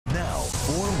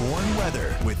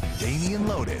weather with Damian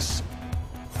Lotus.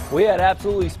 We had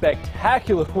absolutely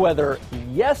spectacular weather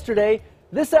yesterday.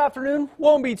 This afternoon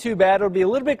won't be too bad. It'll be a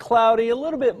little bit cloudy, a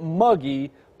little bit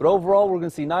muggy, but overall we're going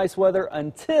to see nice weather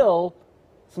until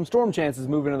some storm chances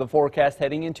move into the forecast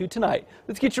heading into tonight.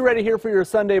 Let's get you ready here for your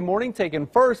Sunday morning. Taking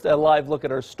first a live look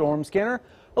at our storm scanner.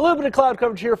 A little bit of cloud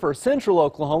coverage here for central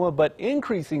Oklahoma, but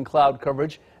increasing cloud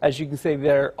coverage, as you can see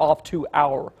there, off to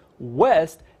our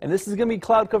west. And this is going to be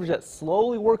cloud coverage that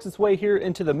slowly works its way here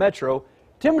into the metro.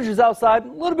 Temperatures outside a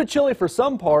little bit chilly for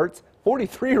some parts.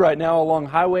 43 right now along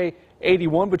Highway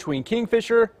 81 between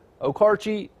Kingfisher,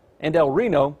 Okarche, and El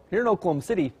Reno. Here in Oklahoma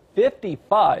City,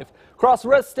 55. Across the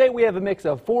rest of the state, we have a mix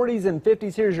of 40s and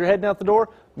 50s here as you're heading out the door.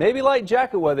 Maybe light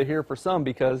jacket weather here for some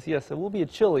because, yes, it will be a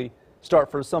chilly start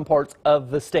for some parts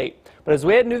of the state. But as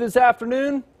we head into this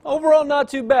afternoon, overall not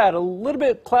too bad. A little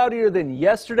bit cloudier than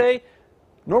yesterday.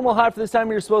 Normal high for this time of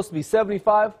year is supposed to be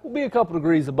 75. We'll be a couple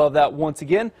degrees above that once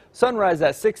again. Sunrise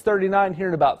at 6:39 here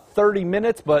in about 30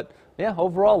 minutes. But, yeah,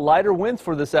 overall lighter winds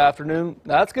for this afternoon.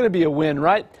 That's going to be a win,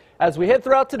 right? As we head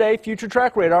throughout today, future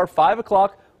track radar, 5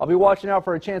 o'clock. I'll be watching out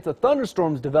for a chance of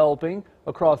thunderstorms developing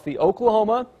across the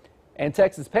Oklahoma and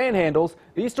Texas panhandles.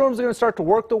 These storms are going to start to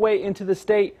work their way into the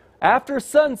state after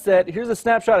sunset. Here's a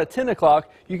snapshot at 10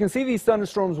 o'clock. You can see these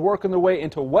thunderstorms working their way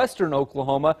into western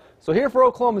Oklahoma. So here for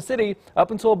Oklahoma City, up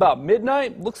until about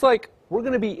midnight, looks like we're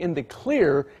going to be in the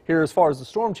clear here as far as the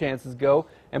storm chances go.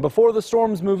 And before the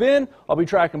storms move in, I'll be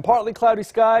tracking partly cloudy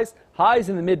skies, highs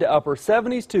in the mid to upper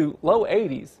 70s to low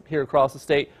 80s here across the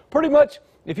state. Pretty much,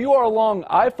 if you are along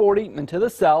I-40 and to the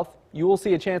south, you will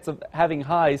see a chance of having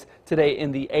highs today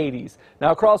in the 80s.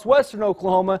 Now across western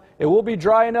Oklahoma, it will be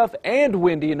dry enough and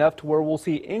windy enough to where we'll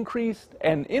see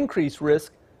increased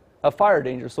risk of fire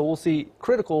danger. So we'll see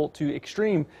critical to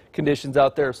extreme conditions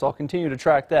out there. So I'll continue to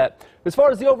track that. As far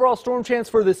as the overall storm chance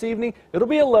for this evening, it'll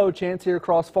be a low chance here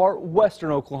across far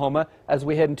western Oklahoma as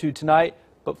we head into tonight.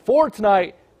 But for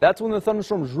tonight, that's when the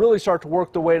thunderstorms really start to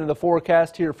work their way into the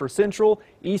forecast here for central,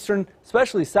 eastern,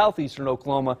 especially southeastern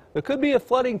Oklahoma. There could be a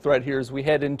flooding threat here as we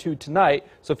head into tonight.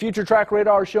 So future track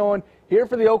radar showing here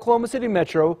for the Oklahoma City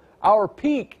metro, our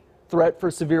peak threat for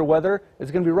severe weather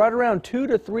is going to be right around 2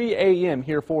 to 3 a.m.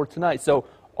 here for tonight. So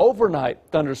overnight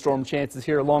thunderstorm chances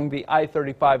here along the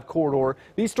I-35 corridor.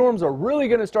 These storms are really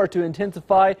going to start to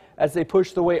intensify as they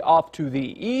push their way off to the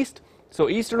east. So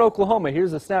eastern Oklahoma,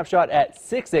 here's a snapshot at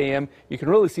 6 a.m. You can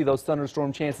really see those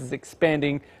thunderstorm chances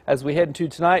expanding as we head into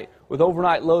tonight with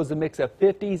overnight lows a mix of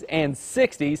 50s and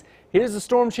 60s. Here's the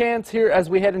storm chance here as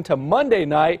we head into Monday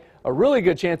night. A really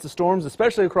good chance of storms,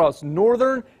 especially across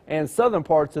northern and southern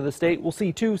parts of the state. We'll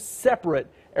see two separate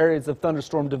areas of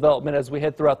thunderstorm development as we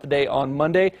head throughout the day on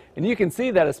Monday. And you can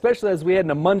see that especially as we head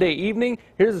into Monday evening.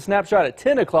 Here's a snapshot at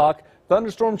 10 o'clock.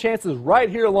 Thunderstorm chances right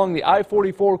here along the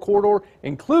I-44 corridor,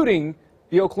 including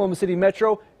the Oklahoma City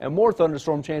metro, and more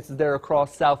thunderstorm chances there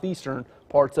across southeastern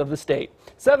parts of the state.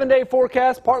 7-day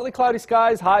forecast, partly cloudy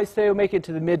skies, highs today will make it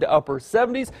to the mid to upper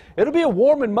 70s. It'll be a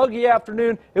warm and muggy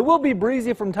afternoon. It will be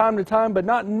breezy from time to time, but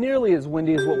not nearly as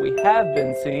windy as what we have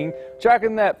been seeing.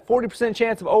 Tracking that 40%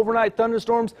 chance of overnight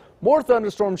thunderstorms, more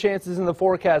thunderstorm chances in the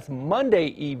forecast Monday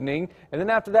evening. And then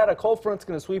after that, a cold front's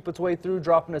going to sweep its way through,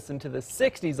 dropping us into the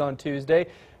 60s on Tuesday.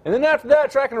 And then after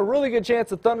that, tracking a really good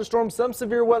chance of thunderstorms, some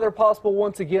severe weather possible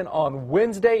once again on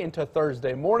Wednesday into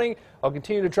Thursday morning. I'll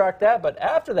continue to track that. But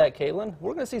after that, Caitlin,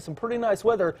 we're going to see some pretty nice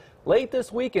weather late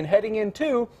this week and heading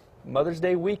into Mother's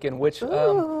Day weekend, which,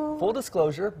 full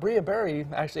disclosure, Bria Berry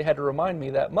actually had to remind me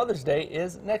that Mother's Day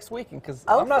is next weekend because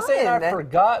I'm not saying I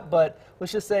forgot, but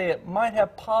let's just say it might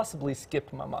have possibly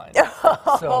skipped my mind.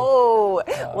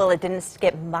 Well, it didn't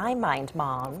skip my mind,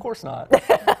 Mom. Of course not. Of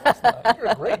course not. You're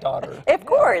a great daughter. Of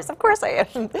course I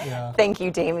am. Yeah. Thank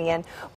you, Damian.